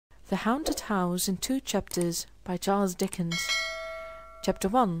The Haunted House in 2 Chapters by Charles Dickens. Chapter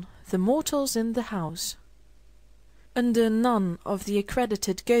 1. The Mortals in the House. Under none of the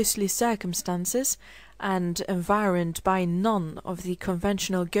accredited ghostly circumstances, and environed by none of the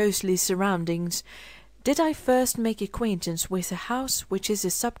conventional ghostly surroundings, did I first make acquaintance with the house which is the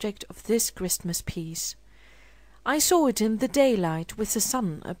subject of this Christmas piece. I saw it in the daylight with the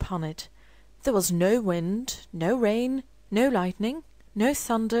sun upon it. There was no wind, no rain, no lightning, no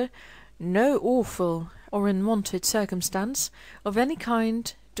thunder, no awful or unwonted circumstance of any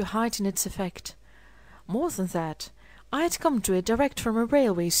kind to heighten its effect. More than that, I had come to it direct from a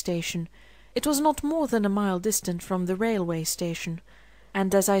railway station. It was not more than a mile distant from the railway station,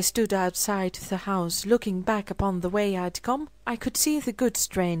 and as I stood outside the house looking back upon the way I had come, I could see the goods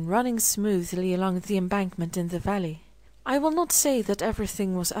train running smoothly along the embankment in the valley. I will not say that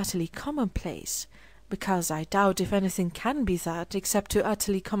everything was utterly commonplace, because I doubt if anything can be that except to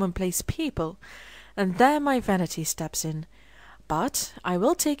utterly commonplace people, and there my vanity steps in. But I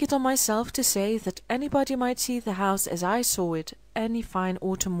will take it on myself to say that anybody might see the house as I saw it any fine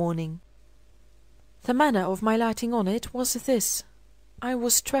autumn morning. The manner of my lighting on it was this. I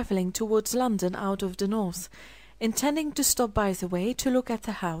was travelling towards London out of the north, intending to stop by the way to look at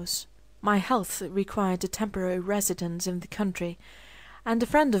the house. My health required a temporary residence in the country, and a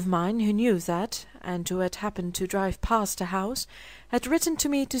friend of mine who knew that, and who had happened to drive past the house, had written to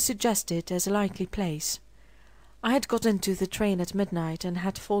me to suggest it as a likely place. I had got into the train at midnight, and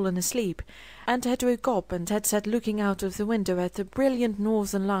had fallen asleep, and had woke up and had sat looking out of the window at the brilliant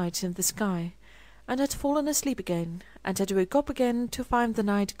northern lights in the sky, and had fallen asleep again, and had woke up again to find the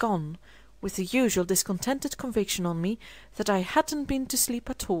night gone, with the usual discontented conviction on me that I hadn't been to sleep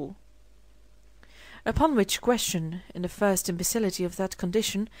at all. Upon which question, in the first imbecility of that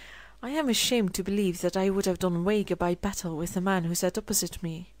condition, I am ashamed to believe that I would have done wager by battle with the man who sat opposite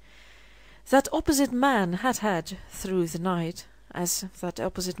me. That opposite man had, through the night, as that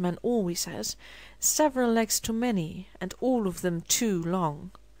opposite man always has, several legs too many, and all of them too long.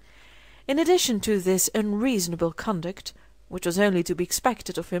 In addition to this unreasonable conduct, which was only to be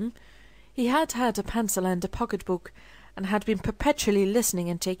expected of him, he had had a pencil and a pocket-book, and had been perpetually listening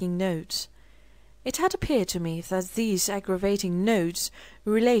and taking notes. It had appeared to me that these aggravating notes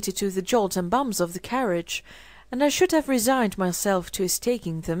related to the jolts and bumps of the carriage, and I should have resigned myself to his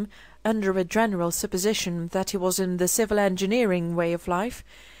taking them, under a general supposition that he was in the civil engineering way of life,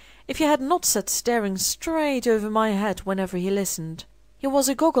 if he had not sat staring straight over my head whenever he listened. He was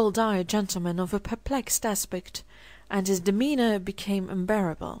a goggle-eyed gentleman of a perplexed aspect, and his demeanour became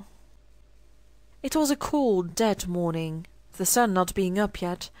unbearable. It was a cool, dead morning, the sun not being up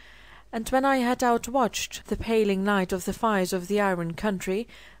yet, and when I had outwatched the paling light of the fires of the iron country,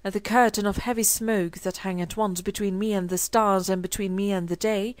 and the curtain of heavy smoke that hung at once between me and the stars and between me and the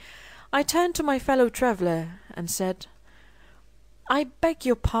day, I turned to my fellow traveller, and said, "I beg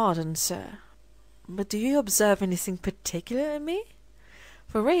your pardon, sir, but do you observe anything particular in me?"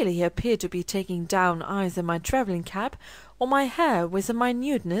 For really he appeared to be taking down either my travelling cap or my hair with a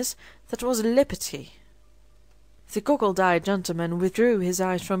minuteness that was a liberty. The goggle-eyed gentleman withdrew his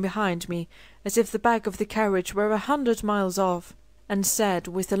eyes from behind me, as if the back of the carriage were 100 miles off, and said,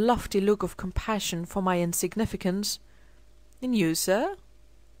 with a lofty look of compassion for my insignificance, "And you, sir?"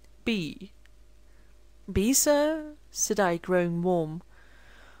 "B." "B, sir?" said I, growing warm.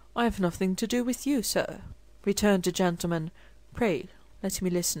 "I have nothing to do with you, sir," returned the gentleman. "Pray, let me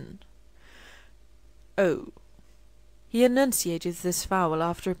listen." "O." He enunciated this vowel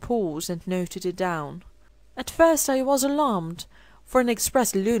after a pause, and noted it down. At first I was alarmed, for an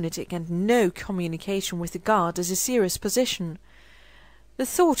express lunatic and no communication with the guard is a serious position. The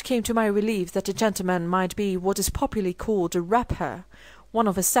thought came to my relief that the gentleman might be what is popularly called a rapper, one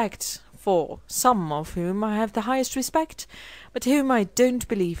of a sect, for some of whom I have the highest respect, but whom I don't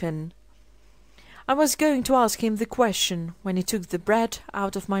believe in. I was going to ask him the question, when he took the bread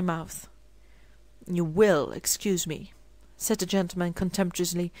out of my mouth. "You will excuse me," said the gentleman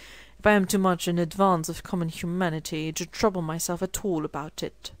contemptuously, "if I am too much in advance of common humanity to trouble myself at all about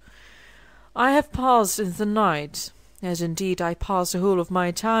it. I have passed the night, as indeed I pass the whole of my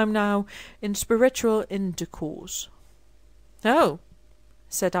time now, in spiritual intercourse." "Oh,"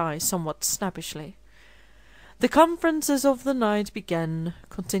 said I, somewhat snappishly. "The conferences of the night began,"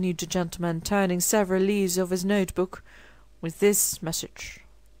 continued the gentleman, turning several leaves of his note-book, "with this message: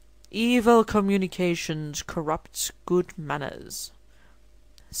 'Evil communications corrupt good manners.'"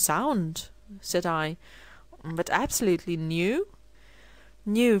 "Sound," said I, "but absolutely new?"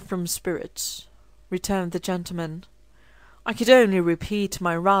 "New from spirits," returned the gentleman. I could only repeat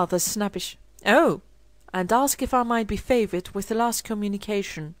my rather snappish "Oh!" and ask if I might be favoured with the last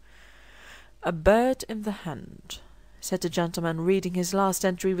communication. "A bird in the hand," said the gentleman, reading his last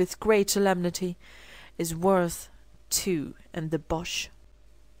entry with great solemnity, "is worth 2 in the bush."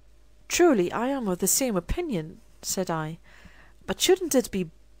 "Truly I am of the same opinion," said I. "But shouldn't it be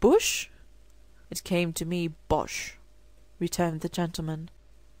bush?" "It came to me bosh," returned the gentleman.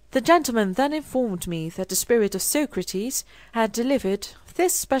 The gentleman then informed me that the spirit of Socrates had delivered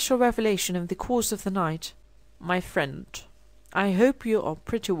this special revelation in the course of the night: "My friend, I hope you are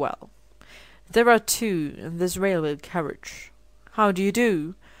pretty well. There are 2 in this railway carriage. How do you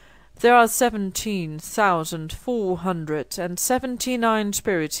do? There are 17,479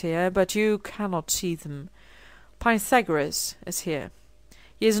 spirits here, but you cannot see them. Pythagoras is here.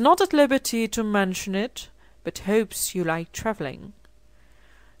 He is not at liberty to mention it, but hopes you like travelling.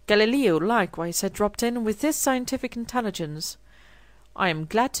 Galileo likewise had dropped in with this scientific intelligence. I am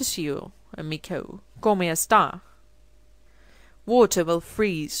glad to see you, amico. Come sta? Water will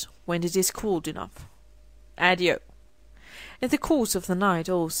freeze when it is cold enough. Addio." In the course of the night,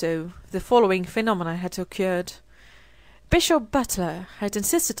 also, the following phenomena had occurred. Bishop Butler had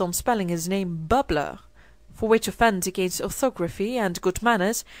insisted on spelling his name Bubbler, for which offence against orthography and good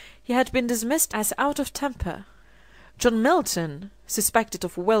manners he had been dismissed as out of temper. John Milton, suspected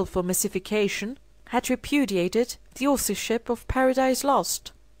of wilful mystification, had repudiated the authorship of Paradise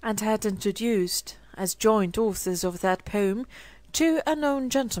Lost, and had introduced, as joint authors of that poem, 2 unknown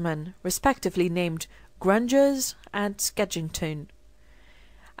gentlemen, respectively named Grungers and Skeffington.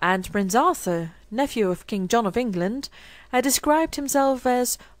 And Prince Arthur, nephew of King John of England, had described himself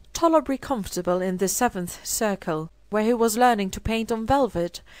as tolerably comfortable in the 7th circle, where he was learning to paint on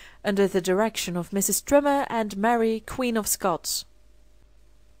velvet, under the direction of Mrs. Trimmer and Mary, Queen of Scots.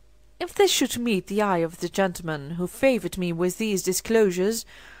 If this should meet the eye of the gentleman who favoured me with these disclosures,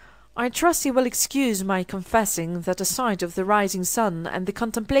 I trust he will excuse my confessing that the sight of the rising sun and the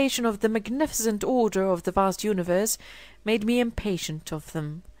contemplation of the magnificent order of the vast universe made me impatient of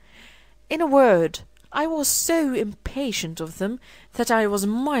them. In a word, I was so impatient of them that I was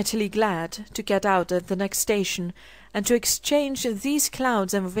mightily glad to get out at the next station, and to exchange these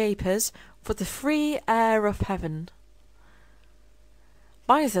clouds and vapours for the free air of heaven.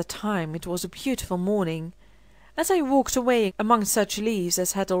 By that time it was a beautiful morning. As I walked away among such leaves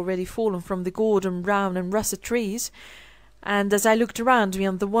as had already fallen from the golden brown and russet trees, and as I looked around me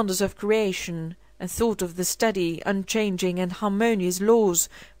on the wonders of creation, and thought of the steady, unchanging, and harmonious laws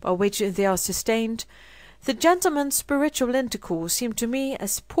by which they are sustained, the gentleman's spiritual intercourse seemed to me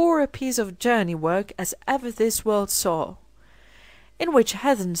as poor a piece of journey work as ever this world saw. In which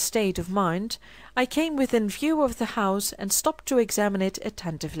heathen state of mind I came within view of the house, and stopped to examine it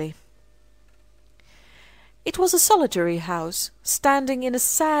attentively. It was a solitary house, standing in a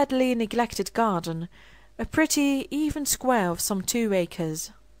sadly neglected garden, a pretty even square of some 2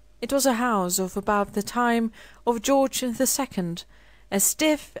 acres. It was a house of about the time of George II, as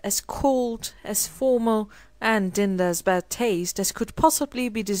stiff, as cold, as formal, and in as bad taste as could possibly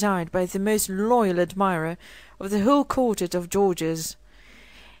be desired by the most loyal admirer of the whole quartet of Georges.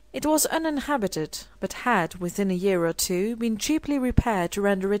 It was uninhabited, but had, within a year or 2, been cheaply repaired to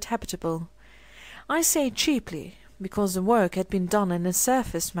render it habitable. I say cheaply, because the work had been done in a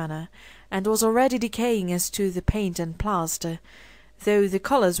surface manner, and was already decaying as to the paint and plaster, though the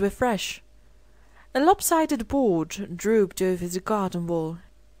colours were fresh. A lopsided board drooped over the garden wall,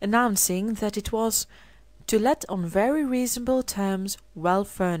 announcing that it was "to let on very reasonable terms, well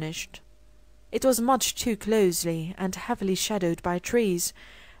furnished." It was much too closely and heavily shadowed by trees,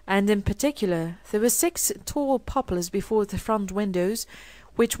 and in particular there were 6 tall poplars before the front windows,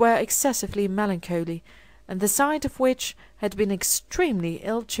 which were excessively melancholy, and the site of which had been extremely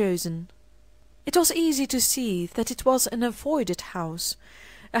ill chosen. It was easy to see that it was an avoided house,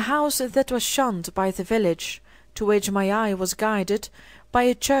 a house that was shunned by the village, to which my eye was guided by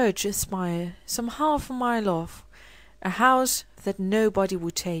a church spire some half a mile off, a house that nobody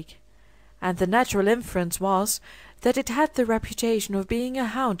would take, and the natural inference was that it had the reputation of being a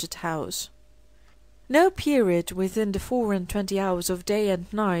haunted house. No period within the 24 hours of day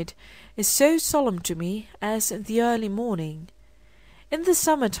and night is so solemn to me as the early morning. In the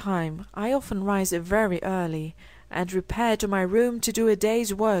summer time I often rise very early, and repair to my room to do a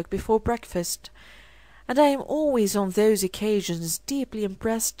day's work before breakfast, and I am always on those occasions deeply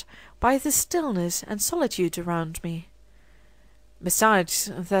impressed by the stillness and solitude around me. Besides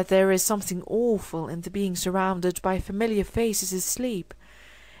that there is something awful in the being surrounded by familiar faces asleep,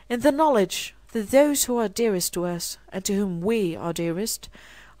 in the knowledge that those who are dearest to us, and to whom we are dearest,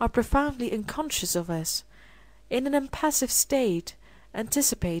 are profoundly unconscious of us, in an impassive state,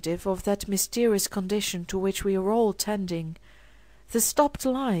 anticipative of that mysterious condition to which we are all tending, the stopped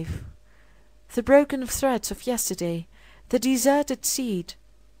life, the broken threads of yesterday, the deserted seed,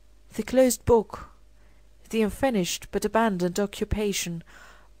 the closed book, the unfinished but abandoned occupation,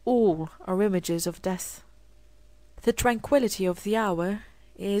 all are images of death. The tranquillity of the hour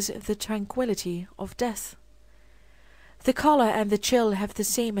is the tranquillity of death. The colour and the chill have the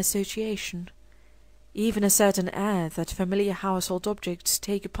same association. Even a certain air that familiar household objects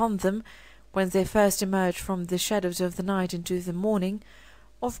take upon them when they first emerge from the shadows of the night into the morning,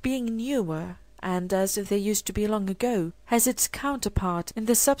 of being newer and as they used to be long ago, has its counterpart in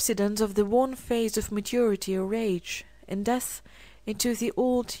the subsidence of the worn phase of maturity or age, in death, into the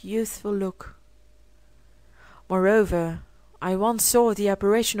old youthful look. Moreover, I once saw the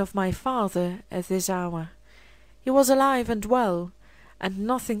apparition of my father at this hour. He was alive and well, and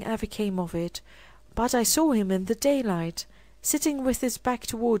nothing ever came of it, but I saw him in the daylight, sitting with his back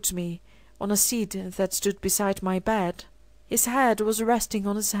towards me, on a seat that stood beside my bed. His head was resting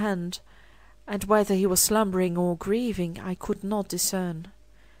on his hand, and whether he was slumbering or grieving I could not discern.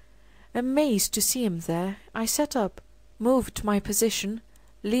 Amazed to see him there, I sat up, moved my position,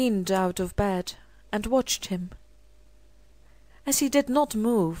 leaned out of bed, and watched him. As he did not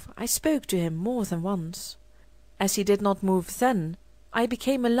move, I spoke to him more than once. As he did not move then, I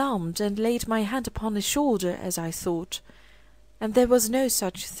became alarmed and laid my hand upon his shoulder, as I thought, and there was no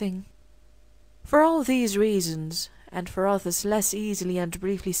such thing. For all these reasons, and for others less easily and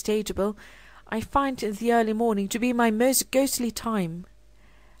briefly stageable, I find the early morning to be my most ghostly time.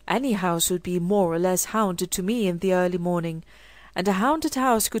 Any house would be more or less haunted to me in the early morning, and a haunted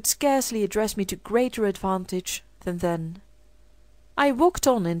house could scarcely address me to greater advantage than then. I walked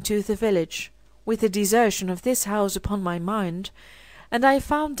on into the village, with the desertion of this house upon my mind, and I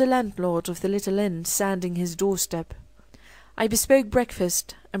found the landlord of the little inn standing his doorstep. I bespoke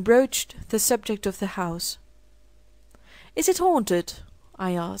breakfast, and broached the subject of the house. "Is it haunted?"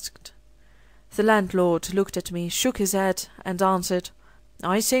 I asked. The landlord looked at me, shook his head, and answered,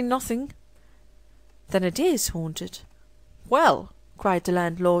 "I say nothing." "Then it is haunted." "Well," cried the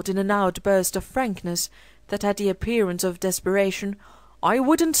landlord in an outburst of frankness that had the appearance of desperation, "I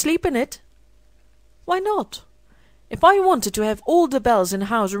wouldn't sleep in it." "Why not?" "If I wanted to have all the bells in the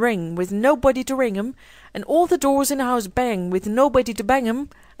house ring with nobody to ring 'em, and all the doors in the house bang with nobody to bang 'em,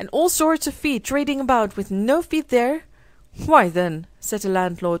 and all sorts of feet trading about with no feet there, why then," said the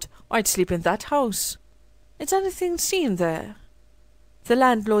landlord, "I'd sleep in that house." "Is anything seen there?" The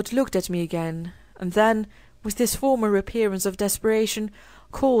landlord looked at me again, and then, with his former appearance of desperation,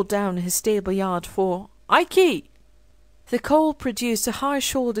 called down his stable yard for "Ikey." The call produced a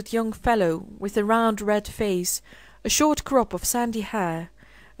high-shouldered young fellow with a round red face, a short crop of sandy hair,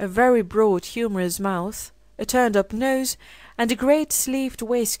 a very broad humorous mouth, a turned-up nose, and a great-sleeved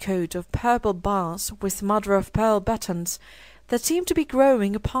waistcoat of purple bars with mother-of-pearl buttons that seemed to be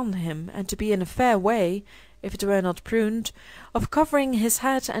growing upon him and to be in a fair way, if it were not pruned, of covering his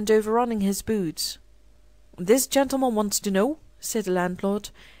head and overrunning his boots. "This gentleman wants to know," said the landlord,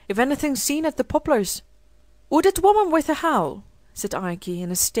 "if anything's seen at the Poplars." "Or that woman with a howl," said Ikey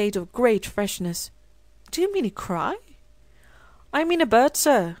in a state of great freshness. "Do you mean a cry?" "I mean a bird,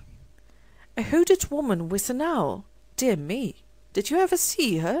 sir." "A hooded woman with an owl? Dear me! Did you ever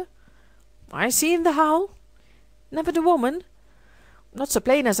see her?" "I seen the howl." "Never the woman?" "Not so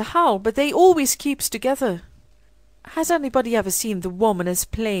plain as a howl, but they always keeps together." "Has anybody ever seen the woman as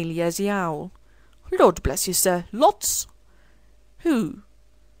plainly as the owl?" "Lord bless you, sir, lots." "Who?"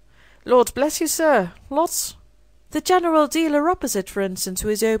 "Lord bless you, sir, lots. The general dealer opposite, for instance, who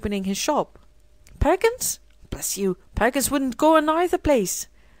is opening his shop." "Perkins? Bless you, Perkins wouldn't go in either place."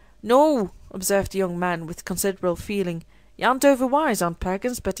 "No," observed the young man with considerable feeling. "He aren't overwise, Aunt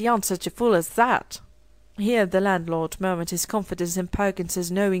Perkins, but he aren't such a fool as that." Here the landlord murmured his confidence in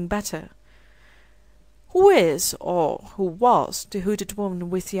Perkins's knowing better. "Who is, or who was, the hooded woman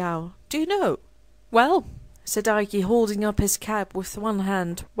with the owl? Do you know?" "Well," said Ikey, holding up his cap with one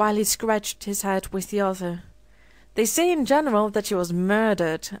hand, while he scratched his head with the other, "they say in general that she was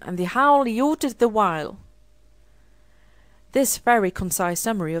murdered, and the howl yielded the while." This very concise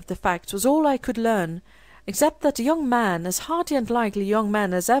summary of the facts was all I could learn, except that the young man, as hearty and likely a young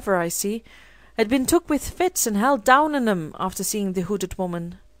man as ever I see, had been took with fits and held down in 'em after seeing the hooded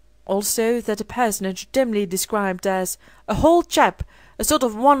woman. Also that a personage dimly described as "a whole chap, a sort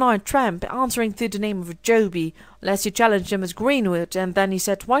of one-eyed tramp, answering to the name of Joby, unless you challenged him as Greenwood, and then he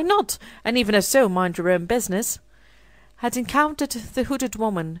said, 'Why not? And even if so, mind your own business,' had encountered the hooded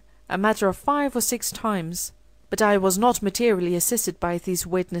woman, a matter of 5 or 6 times. But I was not materially assisted by these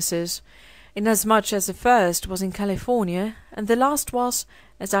witnesses, inasmuch as the first was in California, and the last was,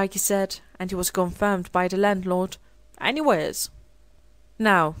 as Ikey said, and it was confirmed by the landlord, anywheres.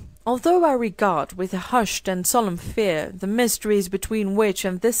 Now, Although I regard with a hushed and solemn fear the mysteries between which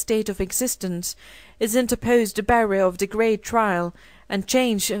and this state of existence is interposed the barrier of the great trial and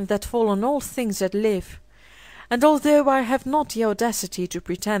change that fall on all things that live, and although I have not the audacity to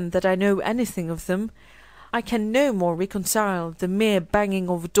pretend that I know anything of them, I can no more reconcile the mere banging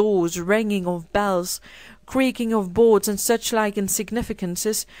of doors, ringing of bells, creaking of boards, and such-like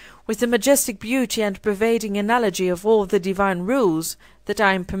insignificances, with the majestic beauty and pervading analogy of all the divine rules that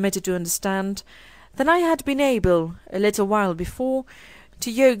I am permitted to understand, than I had been able, a little while before,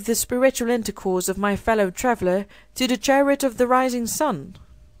 to yoke the spiritual intercourse of my fellow traveller to the chariot of the rising sun.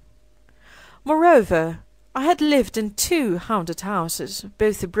 Moreover, I had lived in 2 haunted houses,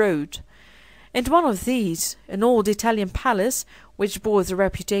 both abroad. In one of these, an old Italian palace, which bore the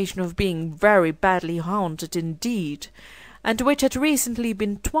reputation of being very badly haunted indeed, and which had recently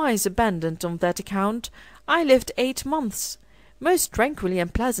been twice abandoned on that account, I lived 8 months, most tranquilly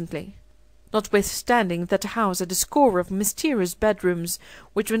and pleasantly, notwithstanding that the house had a score of mysterious bedrooms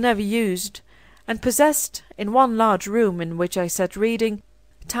which were never used, and possessed, in one large room in which I sat reading,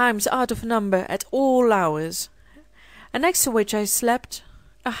 times out of number at all hours, and next to which I slept,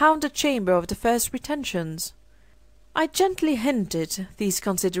 a haunted chamber of the first pretensions. I gently hinted these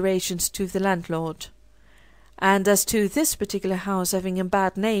considerations to the landlord, and as to this particular house having a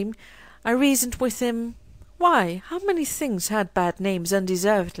bad name, I reasoned with him, why, how many things had bad names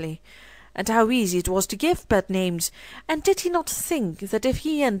undeservedly, and how easy it was to give bad names, and did he not think that if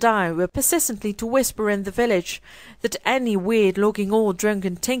he and I were persistently to whisper in the village that any weird-looking old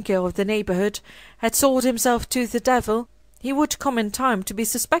drunken tinker of the neighbourhood had sold himself to the devil, he would come in time to be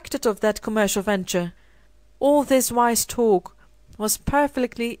suspected of that commercial venture? All this wise talk was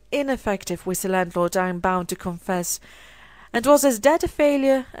perfectly ineffective with the landlord, I am bound to confess, and was as dead a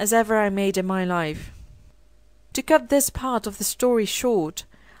failure as ever I made in my life. To cut this part of the story short,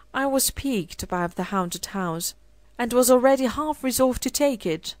 I was piqued about the haunted house, and was already half resolved to take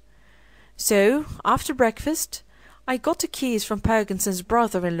it. So, after breakfast, I got the keys from Perkinson's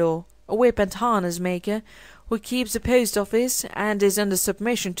brother-in-law, a whip and harness maker, who keeps a post office, and is under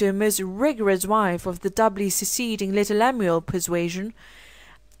submission to a most rigorous wife of the doubly seceding little Lemuel persuasion,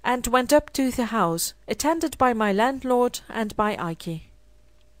 and went up to the house, attended by my landlord and by Ike.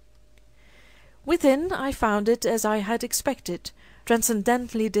 Within I found it, as I had expected,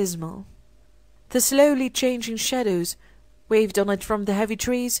 transcendently dismal. The slowly changing shadows, waved on it from the heavy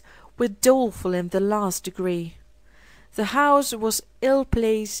trees, were doleful in the last degree. The house was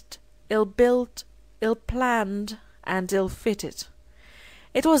ill-placed, ill-built, ill-planned, and ill-fitted.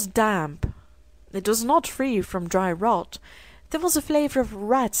 It was damp. It was not free from dry rot. There was a flavour of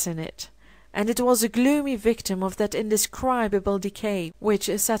rats in it, and it was a gloomy victim of that indescribable decay which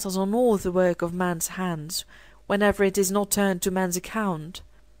settles on all the work of man's hands, whenever it is not turned to man's account.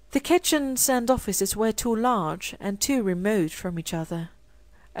 The kitchens and offices were too large and too remote from each other.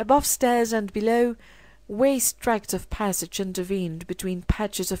 Above stairs and below, waste tracts of passage intervened between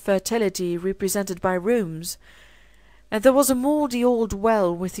patches of fertility represented by rooms, and there was a mouldy old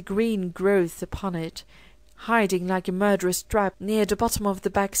well with a green growth upon it, hiding like a murderous trap near the bottom of the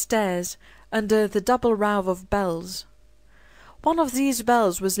back stairs, under the double row of bells. One of these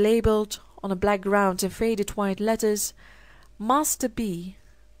bells was labelled, on a black ground in faded white letters, Master B.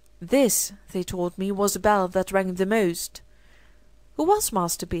 This, they told me, was the bell that rang the most. Who was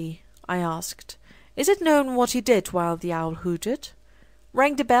Master B? I asked. Is it known what he did while the owl hooted?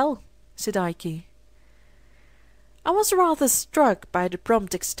 Rang the bell, said Ike. I was rather struck by the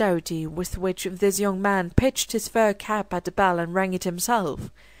prompt dexterity with which this young man pitched his fur cap at the bell and rang it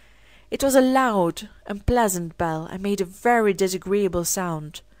himself. It was a loud, unpleasant bell, and made a very disagreeable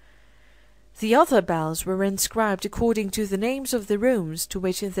sound. The other bells were inscribed according to the names of the rooms to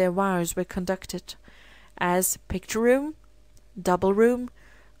which their wires were conducted, as picture room, double room,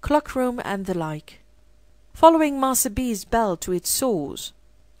 clock room, and the like. Following Master B.'s bell to its source,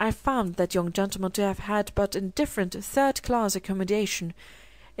 I found that young gentleman to have had but indifferent third-class accommodation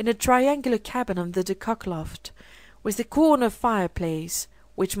in a triangular cabin under the cockloft, with a corner fireplace,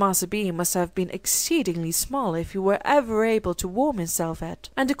 which Master B. must have been exceedingly small if he were ever able to warm himself at,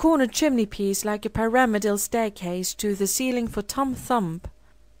 and a corner chimney-piece like a pyramidal staircase to the ceiling for Tom Thumb.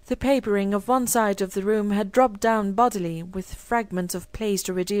 The papering of one side of the room had dropped down bodily, with fragments of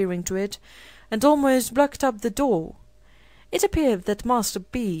plaster adhering to it, and almost blocked up the door. It appeared that Master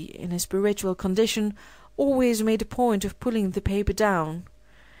B., in his spiritual condition, always made a point of pulling the paper down.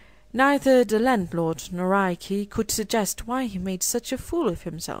 Neither the landlord nor Ike could suggest why he made such a fool of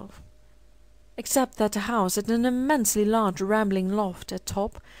himself. Except that the house had an immensely large rambling loft at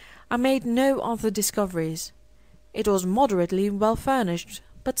top, I made no other discoveries. It was moderately well furnished,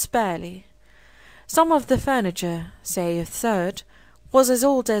 but sparely. Some of the furniture, say a third, was as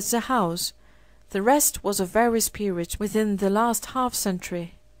old as the house. The rest was of various periods within the last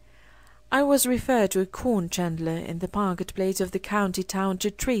half-century. I was referred to a corn chandler in the market-place of the county town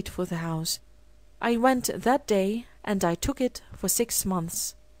to treat for the house. I went that day, and I took it for 6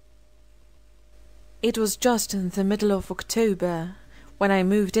 months. It was just in the middle of October, when I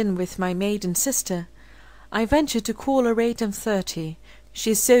moved in with my maid and sister. I ventured to call her 8:30.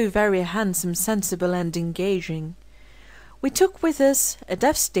 She is so very handsome, sensible, and engaging. We took with us a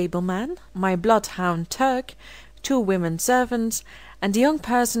deaf stableman, my bloodhound Turk, 2 women servants, and a young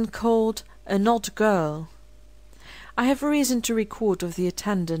person called an odd girl. I have reason to record of the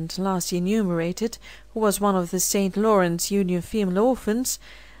attendant last enumerated, who was one of the St. Lawrence Union Female Orphans,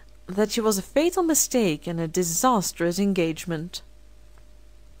 that she was a fatal mistake and a disastrous engagement.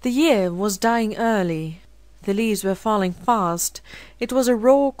 The year was dying early. The leaves were falling fast. It was a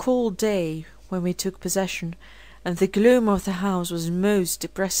raw, cold day when we took possession, and the gloom of the house was most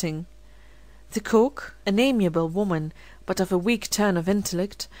depressing. The cook, an amiable woman, but of a weak turn of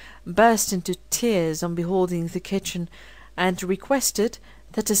intellect, burst into tears on beholding the kitchen, and requested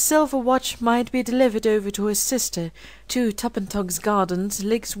that a silver watch might be delivered over to her sister, 2 Tuppentog's Gardens,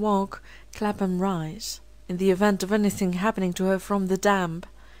 Liggs Walk, Clapham Rise, in the event of anything happening to her from the damp.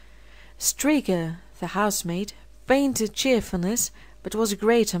 Streaker, the housemaid, feigned cheerfulness, but was a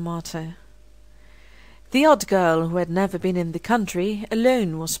greater martyr. The odd girl, who had never been in the country,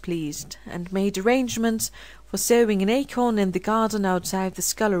 alone was pleased, and made arrangements for sowing an acorn in the garden outside the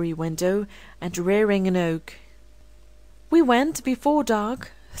scullery window, and rearing an oak. We went, before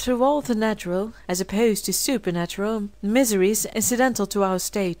dark, through all the natural, as opposed to supernatural, miseries incidental to our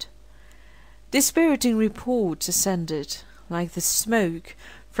state. Dispiriting reports ascended, like the smoke,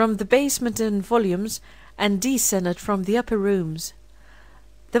 from the basement in volumes, and descended from the upper rooms.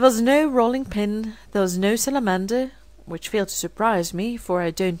 There was no rolling pin, there was no salamander, which failed to surprise me, for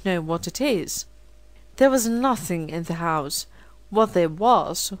I don't know what it is. There was nothing in the house. What there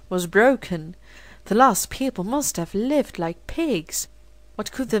was broken. The last people must have lived like pigs.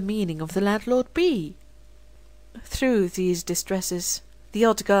 What could the meaning of the landlord be? Through these distresses, the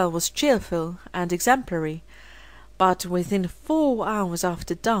odd girl was cheerful and exemplary, but within 4 hours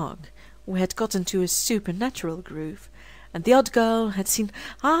after dark we had got into a supernatural groove, and the odd girl had seen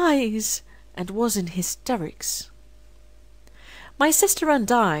eyes and was in hysterics. My sister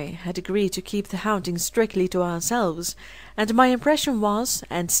and I had agreed to keep the hunting strictly to ourselves, and my impression was,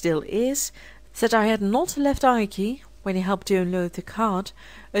 and still is, that I had not left Ikey, when he helped to unload the cart,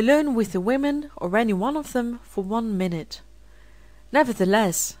 alone with the women or any one of them for 1 minute.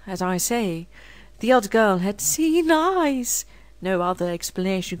 Nevertheless, as I say, the odd girl had seen eyes. No other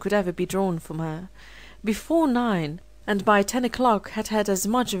explanation could ever be drawn from her. Before 9, and by 10 o'clock had had as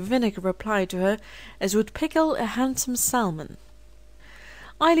much vinegar applied to her as would pickle a handsome salmon.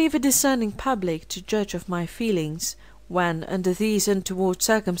 I leave a discerning public to judge of my feelings, when, under these untoward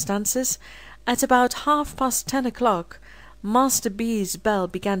circumstances, at about 10:30 o'clock, Master B.'s bell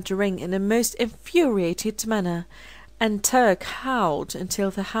began to ring in a most infuriated manner, and Turk howled until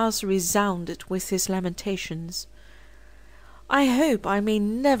the house resounded with his lamentations. I hope I may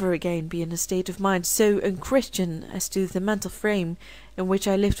never again be in a state of mind so unchristian as to the mental frame in which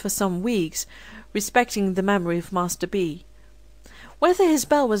I lived for some weeks, respecting the memory of Master B. Whether his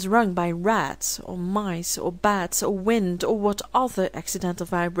bell was rung by rats, or mice, or bats, or wind, or what other accidental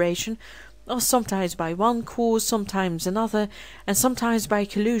vibration, or sometimes by one cause, sometimes another, and sometimes by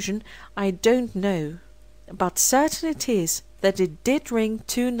collusion, I don't know. But certain it is that it did ring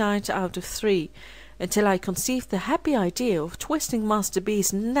 2 nights out of 3, until I conceived the happy idea of twisting Master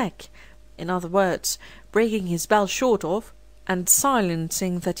B.'s neck, in other words, breaking his bell short off, and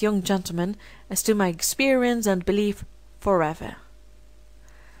silencing that young gentleman, as to my experience and belief, forever.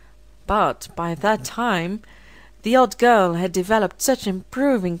 But by that time the odd girl had developed such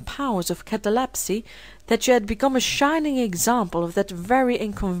improving powers of catalepsy that she had become a shining example of that very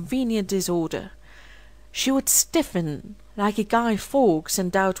inconvenient disorder. She would stiffen, like a Guy Fawkes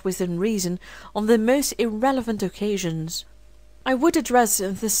endowed within reason, on the most irrelevant occasions. I would address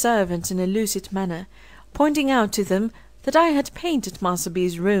the servants in a lucid manner, pointing out to them that I had painted Master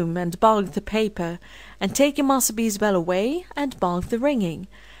B.'s room and bulked the paper, and taken Master B.'s bell away and bulked the ringing,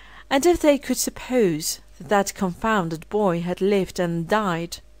 and if they could suppose that that confounded boy had lived and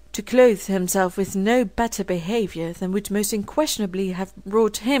died to clothe himself with no better behaviour than would most unquestionably have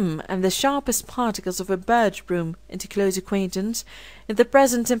brought him and the sharpest particles of a bird's broom into close acquaintance, in the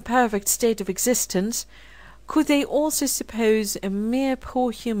present imperfect state of existence, could they also suppose a mere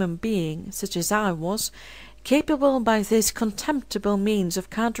poor human being, such as I was, capable by this contemptible means of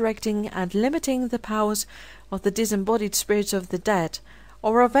counteracting and limiting the powers of the disembodied spirits of the dead,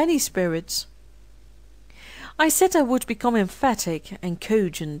 or of any spirits. I said I would become emphatic and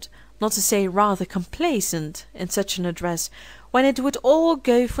cogent, not to say rather complacent, in such an address, when it would all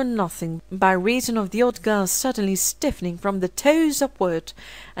go for nothing by reason of the old girl suddenly stiffening from the toes upward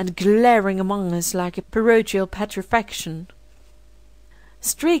and glaring among us like a parochial petrifaction.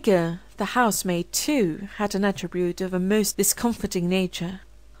 Streaker, the housemaid, too, had an attribute of a most discomforting nature.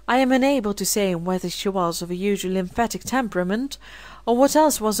 I am unable to say whether she was of a usually emphatic temperament, or what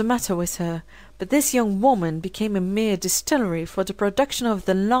else was the matter with her, but this young woman became a mere distillery for the production of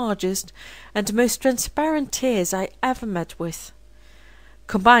the largest and most transparent tears I ever met with.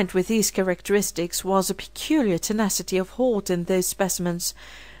 Combined with these characteristics was a peculiar tenacity of hold in those specimens,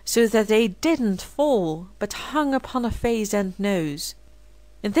 so that they didn't fall, but hung upon her face and nose.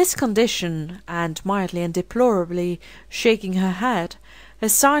 In this condition, and mildly and deplorably shaking her head, her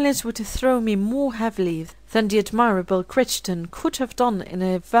silence would throw me more heavily than the admirable Crichton could have done in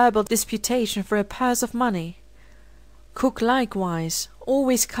a verbal disputation for a purse of money. Cook likewise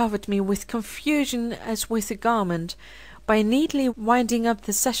always covered me with confusion as with a garment, by neatly winding up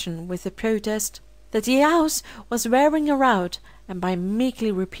the session with the protest that the house was wearing her out, and by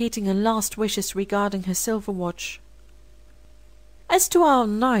meekly repeating her last wishes regarding her silver watch. As to our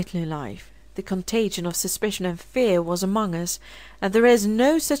nightly life, the contagion of suspicion and fear was among us, and there is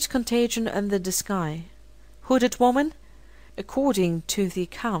no such contagion under the sky. Hooded woman? According to the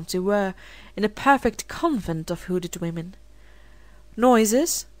account, we were in a perfect convent of hooded women.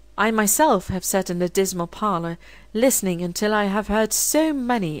 Noises? I myself have sat in the dismal parlour, listening until I have heard so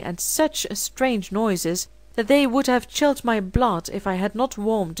many and such strange noises that they would have chilled my blood if I had not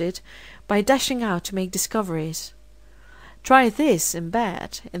warmed it by dashing out to make discoveries. Try this in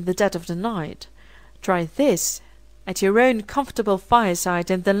bed in the dead of the night. Try this at your own comfortable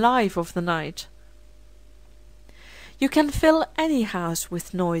fireside in the life of the night. You can fill any house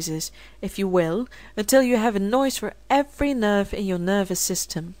with noises, if you will, until you have a noise for every nerve in your nervous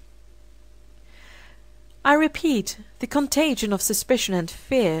system. I repeat, the contagion of suspicion and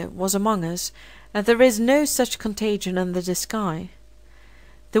fear was among us, and there is no such contagion under the sky.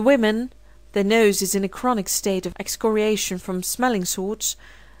 The women, their noses in a chronic state of excoriation from smelling salts,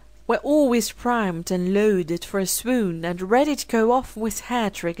 were always primed and loaded for a swoon and ready to go off with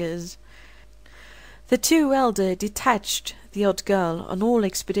hair-triggers. The two elder detached the odd girl on all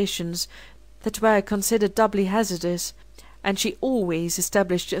expeditions that were considered doubly hazardous, and she always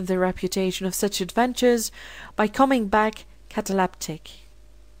established the reputation of such adventures by coming back cataleptic.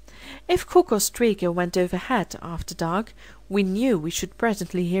 If Cook or Streaker went overhead after dark, we knew we should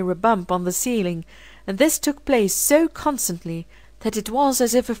presently hear a bump on the ceiling, and this took place so constantly that it was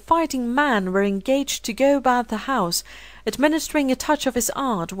as if a fighting man were engaged to go about the house, administering a touch of his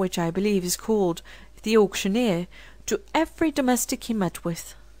art, which I believe is called the auctioneer, to every domestic he met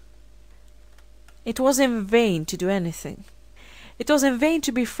with. It was in vain to do anything. It was in vain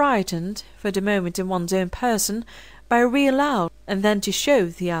to be frightened, for the moment in one's own person, by a real owl, and then to show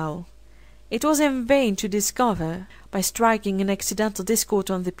the owl. It was in vain to discover, by striking an accidental discord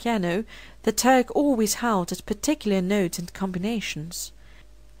on the piano, that Turk always howled at particular notes and combinations.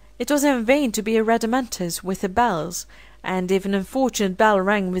 It was in vain to be a rudimentatus with the bells, and if an unfortunate bell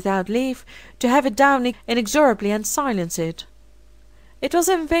rang without leave, to have it down inexorably and silence it. It was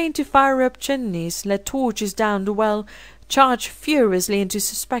in vain to fire up chimneys, let torches down the well, charge furiously into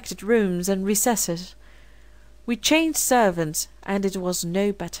suspected rooms and recesses. We changed servants, and it was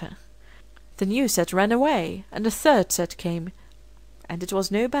no better. The new set ran away, and the third set came, and it was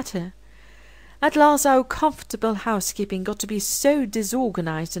no better. At last our comfortable housekeeping got to be so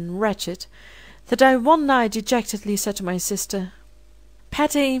disorganized and wretched, that I one night dejectedly said to my sister,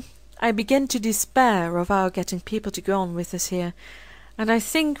 "Patty, I begin to despair of our getting people to go on with us here, and I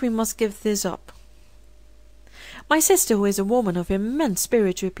think we must give this up." My sister, who is a woman of immense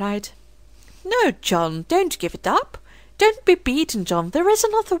spirit, replied, "No, John, don't give it up. Don't be beaten, John. There is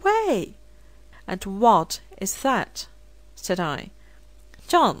another way." "And what is that?" said I.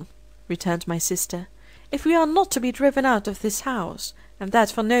 "John," returned my sister, "if we are not to be driven out of this house, and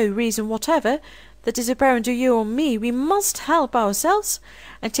that for no reason whatever that is apparent to you or me, we must help ourselves,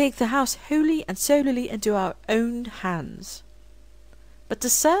 and take the house wholly and solely into our own hands." "But the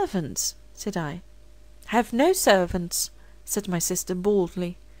servants," said I. "Have no servants," said my sister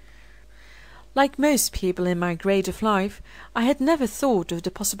boldly. Like most people in my grade of life, I had never thought of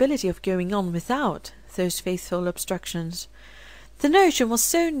the possibility of going on without those faithful obstructions. The notion was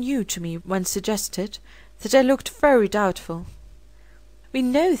so new to me when suggested, that I looked very doubtful. We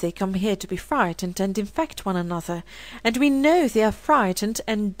know they come here to be frightened and infect one another, and we know they are frightened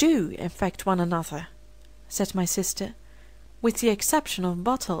and do infect one another," said my sister. "With the exception of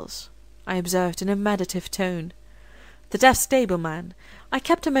Bottles," I observed in a meditative tone. "The deaf stableman. I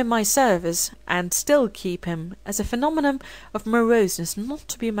kept him in my service, and still keep him, as a phenomenon of moroseness not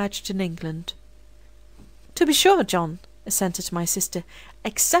to be matched in England." "To be sure, John," assented my sister,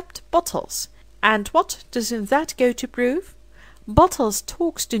 "except Bottles. And what does that go to prove? Bottles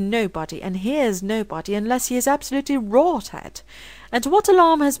talks to nobody and hears nobody unless he is absolutely wrought at. And what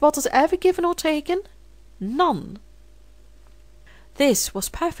alarm has Bottles ever given or taken? None." This was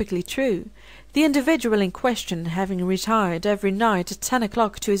perfectly true, the individual in question having retired every night at 10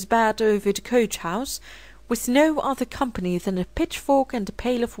 o'clock to his bed over the coach-house, with no other company than a pitchfork and a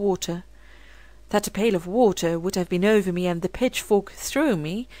pail of water. That a pail of water would have been over me and the pitchfork through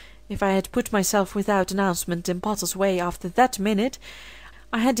me, if I had put myself without announcement in Bottles' way after that minute,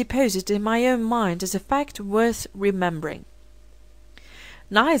 I had deposited in my own mind as a fact worth remembering.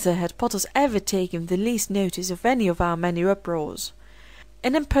 Neither had Bottles ever taken the least notice of any of our many uproars.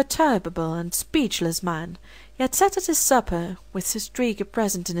 An imperturbable and speechless man, he had sat at his supper, with his streak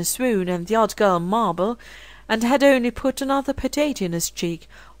present in a swoon and the odd girl marble, and had only put another potato in his cheek,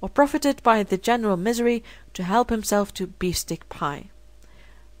 or profited by the general misery to help himself to beefsteak pie.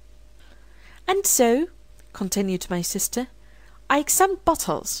 "And so," continued my sister, "I exempt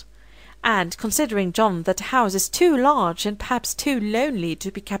Bottles, and considering, John, that the house is too large and perhaps too lonely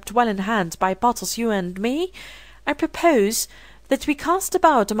to be kept well in hand by Bottles, you and me, I propose that we cast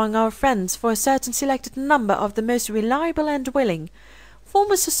about among our friends for a certain selected number of the most reliable and willing, form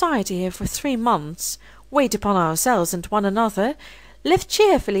a society here for 3 months, wait upon ourselves and one another, live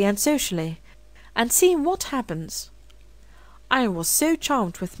cheerfully and socially, and see what happens." I was so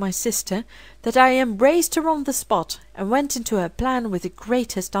charmed with my sister that I embraced her on the spot, and went into her plan with the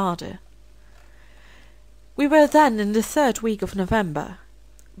greatest ardour. We were then in the 3rd week of November.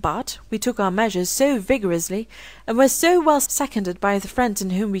 But we took our measures so vigorously, and were so well seconded by the friends in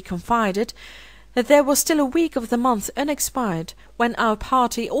whom we confided, that there was still a week of the month unexpired, when our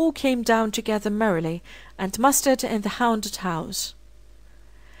party all came down together merrily, and mustered in the haunted house.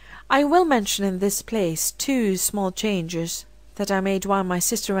 I will mention in this place 2 small changes that I made while my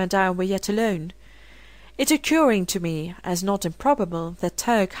sister and I were yet alone. It occurring to me as not improbable that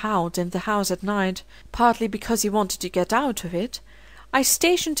Turk howled in the house at night, partly because he wanted to get out of it, I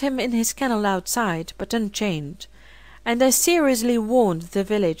stationed him in his kennel outside, but unchained, and I seriously warned the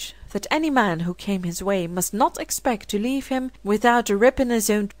village that any man who came his way must not expect to leave him without a rip in his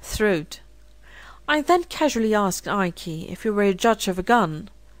own throat. I then casually asked Ike if he were a judge of a gun.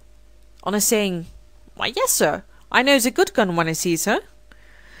 On his saying, "Why, yes, sir, I knows a good gun when I sees her,"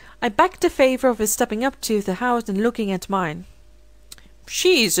 I begged the favour of his stepping up to the house and looking at mine.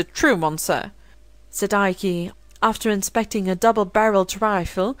 "She's a true one, sir," said Ike, after inspecting a double-barrelled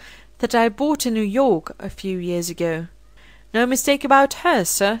rifle that I bought in New York a few years ago. "No mistake about her,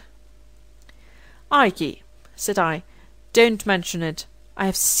 sir." "Ike," said I, "don't mention it. I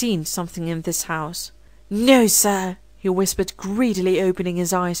have seen something in this house." "No, sir," he whispered, greedily opening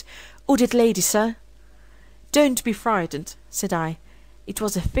his eyes. "Oh, that lady, sir." "Don't be frightened," said I. "It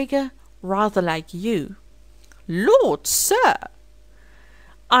was a figure rather like you." "Lord, sir!"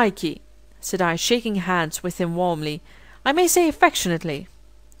 "Ike," said I, shaking hands with him warmly, I may say affectionately,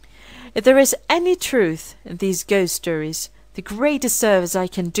 "if there is any truth in these ghost stories, the greatest service I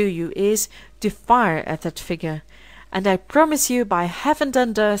can do you is to fire at that figure, and I promise you by heaven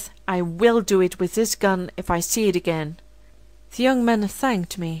and earth I will do it with this gun if I see it again." The young man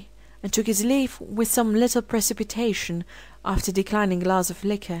thanked me, and took his leave with some little precipitation, after declining a glass of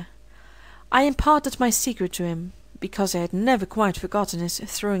liquor. I imparted my secret to him, because I had never quite forgotten his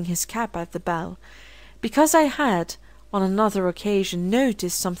throwing his cap at the bell, because I had, on another occasion,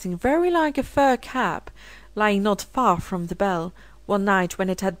 noticed something very like a fur cap lying not far from the bell, one night when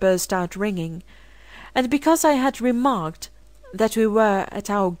it had burst out ringing, and because I had remarked that we were at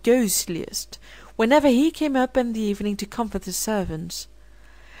our ghostliest whenever he came up in the evening to comfort the servants.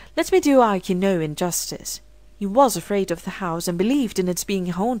 Let me do Ike no injustice. He was afraid of the house, and believed in its being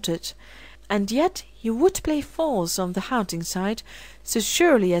haunted, and yet he would play false on the haunting side so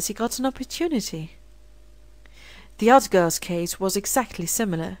surely as he got an opportunity. The odd girl's case was exactly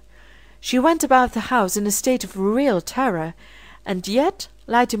similar. She went about the house in a state of real terror, and yet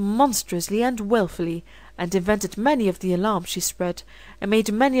lied monstrously and wilfully, and invented many of the alarms she spread, and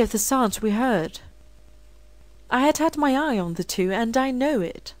made many of the sounds we heard. I had my eye on the 2, and I know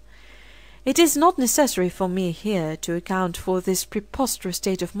it. It is not necessary for me here to account for this preposterous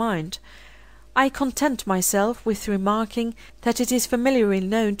state of mind. I content myself with remarking that it is familiarly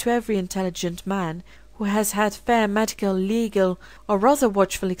known to every intelligent man who has had fair medical, legal, or other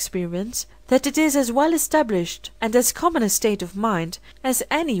watchful experience, that it is as well established and as common a state of mind as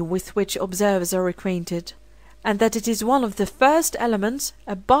any with which observers are acquainted, and that it is one of the first elements,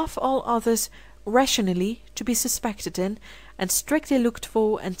 above all others, rationally to be suspected in, and strictly looked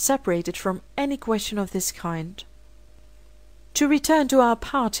for and separated from any question of this kind. To return to our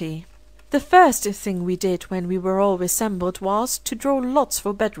party. The first thing we did when we were all assembled was to draw lots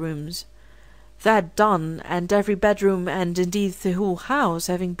for bedrooms. That done, and every bedroom, and indeed the whole house,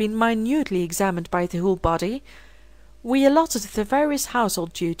 having been minutely examined by the whole body, we allotted the various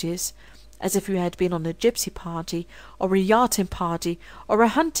household duties, as if we had been on a gypsy party, or a yachting party, or a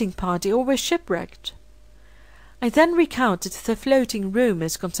hunting party, or were shipwrecked. I then recounted the floating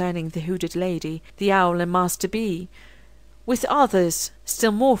rumours concerning the hooded lady, the owl, and Master B., with others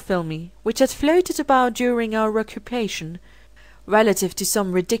still more filmy, which had floated about during our occupation, relative to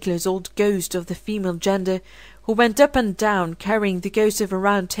some ridiculous old ghost of the female gender who went up and down carrying the ghost of a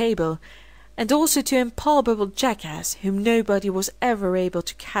round table, and also to impalpable jackass whom nobody was ever able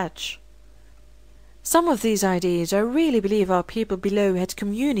to catch. Some of these ideas I really believe our people below had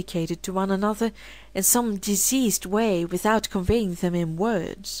communicated to one another in some diseased way without conveying them in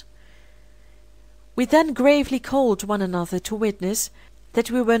words. We then gravely called one another to witness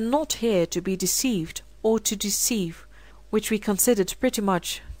that we were not here to be deceived or to deceive, which we considered pretty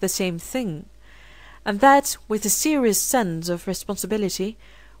much the same thing, and that, with a serious sense of responsibility,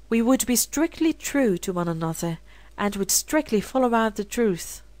 we would be strictly true to one another, and would strictly follow out the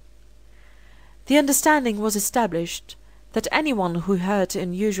truth. The understanding was established that any one who heard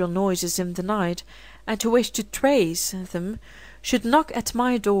unusual noises in the night, and who wished to trace them, should knock at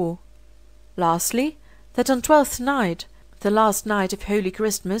my door. Lastly, that on Twelfth Night, the last night of Holy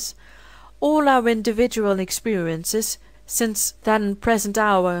Christmas, all our individual experiences, since then present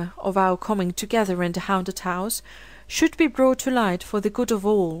hour of our coming together in the haunted house, should be brought to light for the good of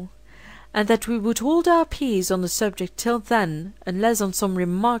all, and that we would hold our peace on the subject till then, unless on some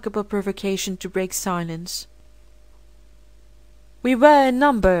remarkable provocation to break silence. We were in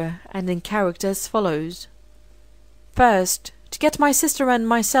number and in character as follows. First, to get my sister and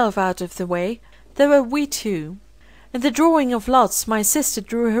myself out of the way, there were we two. In the drawing of lots my sister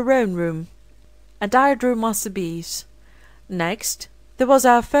drew her own room, and I drew Master B.'s. Next, there was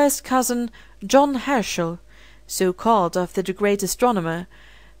our first cousin John Herschel, so called after the great astronomer,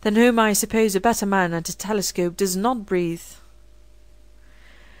 than whom I suppose a better man at a telescope does not breathe.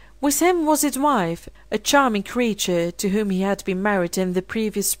 With him was his wife, a charming creature to whom he had been married in the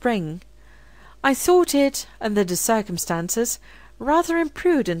previous spring. I thought it, under the circumstances, rather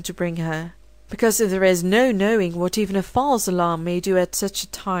imprudent to bring her, because there is no knowing what even a false alarm may do at such a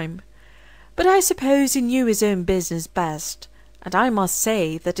time. But I suppose he knew his own business best, and I must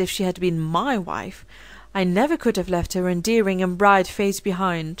say that if she had been my wife, I never could have left her endearing and bright face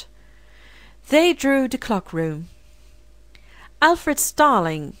behind. They drew the clock-room. Alfred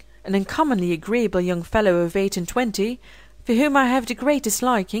Starling, an uncommonly agreeable young fellow of 28, for whom I have the greatest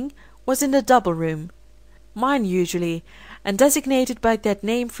liking, was in the double room, mine usually, and designated by that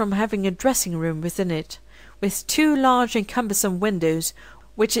name from having a dressing-room within it, with 2 large and cumbersome windows,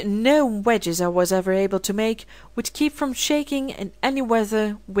 which no wedges I was ever able to make would keep from shaking in any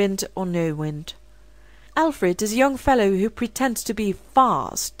weather, wind or no wind. Alfred is a young fellow who pretends to be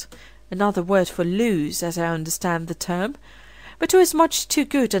fast, another word for loose, as I understand the term, but who is much too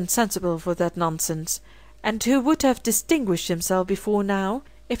good and sensible for that nonsense, and who would have distinguished himself before now,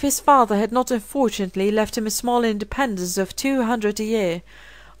 if his father had not unfortunately left him a small independence of 200 a year,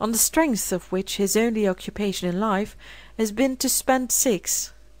 on the strength of which his only occupation in life has been to spend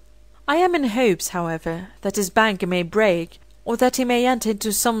 6. I am in hopes, however, that his banker may break, or that he may enter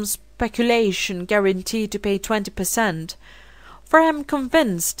into some speculation guaranteed to pay 20%, for I am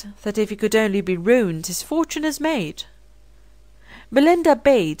convinced that if he could only be ruined, his fortune is made. Belinda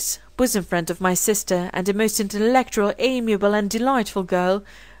Bates, bosom friend of my sister, and a most intellectual, amiable, and delightful girl,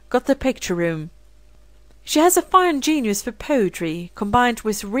 got the picture-room. She has a fine genius for poetry, combined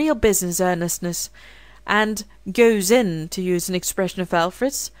with real business earnestness, and goes in, to use an expression of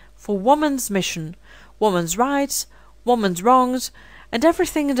Alfred's, for woman's mission, woman's rights, woman's wrongs, and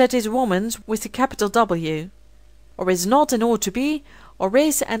everything that is woman's with a capital W, or is not and ought to be, or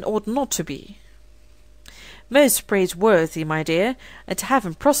is and ought not to be. Most praiseworthy, my dear, and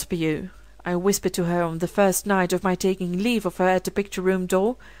heaven prosper you, I whispered to her on the first night of my taking leave of her at the picture-room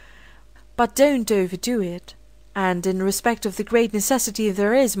door. But don't overdo it, and in respect of the great necessity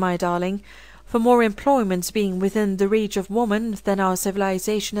there is, my darling, for more employments being within the reach of woman than our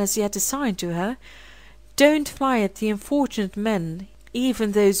civilization has yet assigned to her, don't fly at the unfortunate men,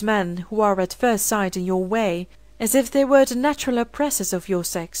 even those men who are at first sight in your way, as if they were the natural oppressors of your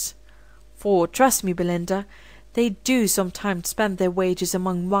sex. For, trust me, Belinda, they do sometimes spend their wages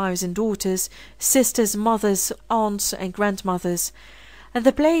among wives and daughters, sisters, mothers, aunts, and grandmothers, and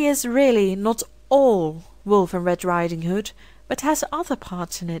the play is really not all Wolf and Red Riding Hood, but has other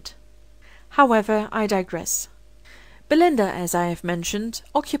parts in it. However, I digress. Belinda, as I have mentioned,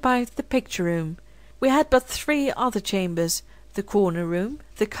 occupied the picture-room. We had but 3 other chambers, the corner-room,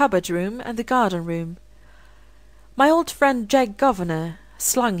 the cupboard-room, and the garden-room. My old friend Jack Governor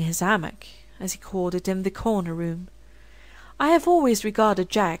slung his hammock, as he called it, in the corner-room. I have always regarded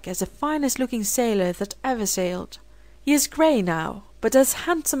Jack as the finest-looking sailor that ever sailed. He is grey now, but as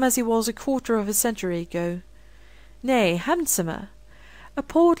handsome as he was a quarter of a century ago. Nay, handsomer. A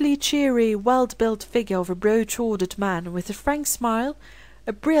portly, cheery, well-built figure of a broad-shouldered man, with a frank smile,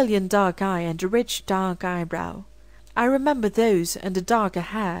 a brilliant dark eye, and a rich dark eyebrow. I remember those and the darker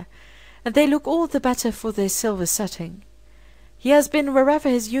hair, and they look all the better for their silver setting. He has been wherever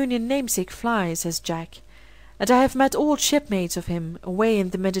his Union namesake flies, says Jack, and I have met old shipmates of him, away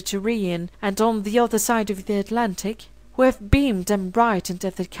in the Mediterranean and on the other side of the Atlantic, who have beamed and brightened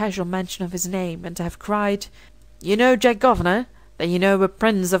at the casual mention of his name, and have cried, "You know Jack Governor, then you know a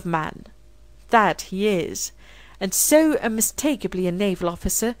prince of men." That he is, and so unmistakably a naval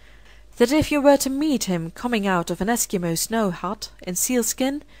officer, that if you were to meet him coming out of an Eskimo snow hut in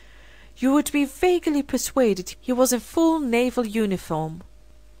sealskin, you would be vaguely persuaded he was in full naval uniform.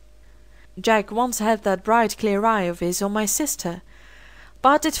 Jack once had that bright clear eye of his on my sister,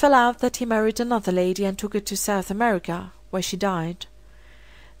 but it fell out that he married another lady and took her to South America, where she died.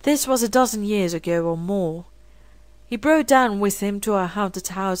 This was a dozen years ago or more. He brought down with him to our haunted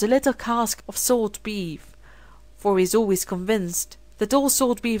house a little cask of salt beef, for he is always convinced that all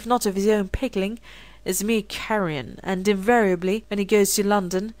salt beef not of his own pickling is mere carrion, and invariably, when he goes to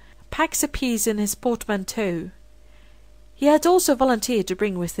London, packs a piece in his portmanteau. He had also volunteered to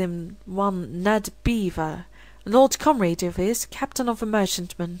bring with him one Ned Beaver, an old comrade of his, captain of a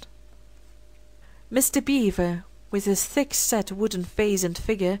merchantman. Mr. Beaver, with his thick-set wooden face and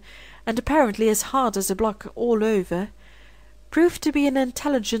figure, and apparently as hard as a block all over, proved to be an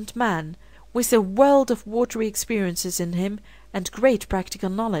intelligent man, with a world of watery experiences in him and great practical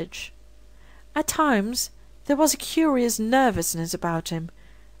knowledge. At times there was a curious nervousness about him,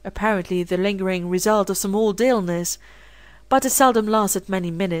 apparently the lingering result of some old illness, but it seldom lasted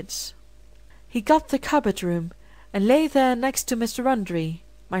many minutes. He got the cupboard-room, and lay there next to Mr. Rundry,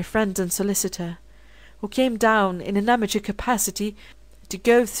 my friend and solicitor, who came down in an amateur capacity to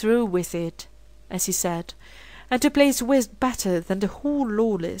go through with it, as he said, and to place whist better than the whole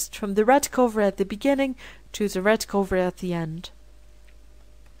law list, from the red cover at the beginning to the red cover at the end.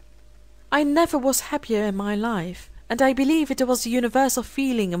 I never was happier in my life, and I believe it was a universal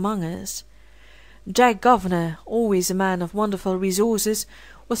feeling among us. Jack Governor, always a man of wonderful resources,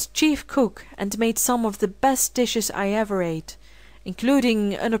 was chief cook and made some of the best dishes I ever ate,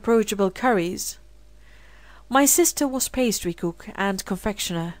 including unapproachable curries. My sister was pastry cook and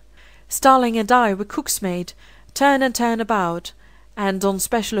confectioner. Starling and I were cook's maid, turn and turn about, and on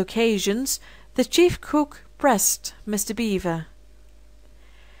special occasions the chief cook pressed Mr. Beaver.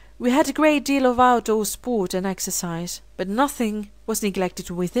 We had a great deal of outdoor sport and exercise, but nothing was neglected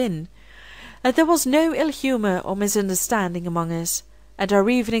within, and there was no ill-humour or misunderstanding among us, and our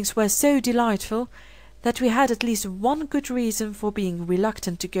evenings were so delightful that we had at least one good reason for being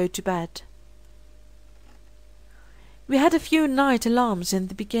reluctant to go to bed. We had a few night alarms in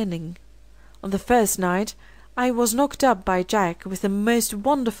the beginning. On the first night I was knocked up by Jack with a most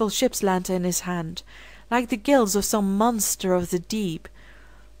wonderful ship's lantern in his hand, like the gills of some monster of the deep,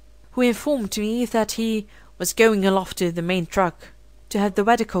 who informed me that he was going aloft to the main truck to have the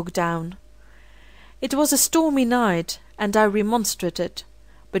weathercock down. It was a stormy night, and I remonstrated,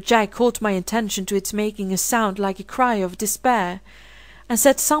 but Jack called my attention to its making a sound like a cry of despair, and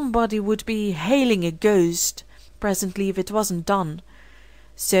said somebody would be hailing a ghost presently if it wasn't done.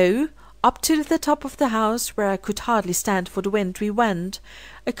 So up to the top of the house, where I could hardly stand for the wind, we went,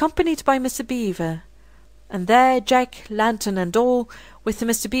 accompanied by Mr. Beaver, and there Jack, lantern and all, with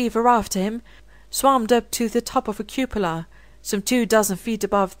Mr. Beaver after him, swarmed up to the top of a cupola, some 24 feet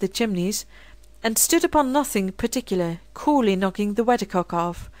above the chimneys, and stood upon nothing particular, coolly knocking the weathercock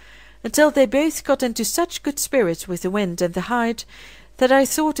off, until they both got into such good spirits with the wind and the height that I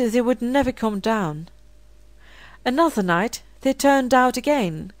thought they would never come down. Another night they turned out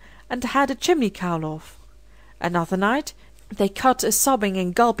again, and had a chimney cowl off. Another night they cut a sobbing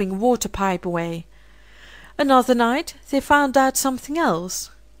and gulping water-pipe away. Another night they found out something else.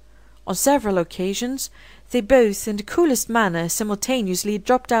 On several occasions they both in the coolest manner simultaneously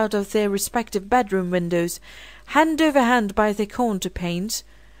dropped out of their respective bedroom windows, hand over hand by their counterpanes,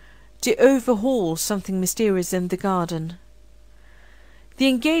 to overhaul something mysterious in the garden. The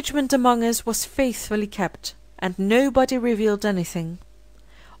engagement among us was faithfully kept, and nobody revealed anything.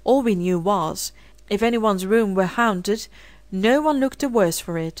 All we knew was, if anyone's room were haunted, no one looked the worse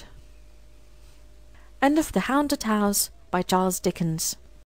for it. End of The Haunted House by Charles Dickens.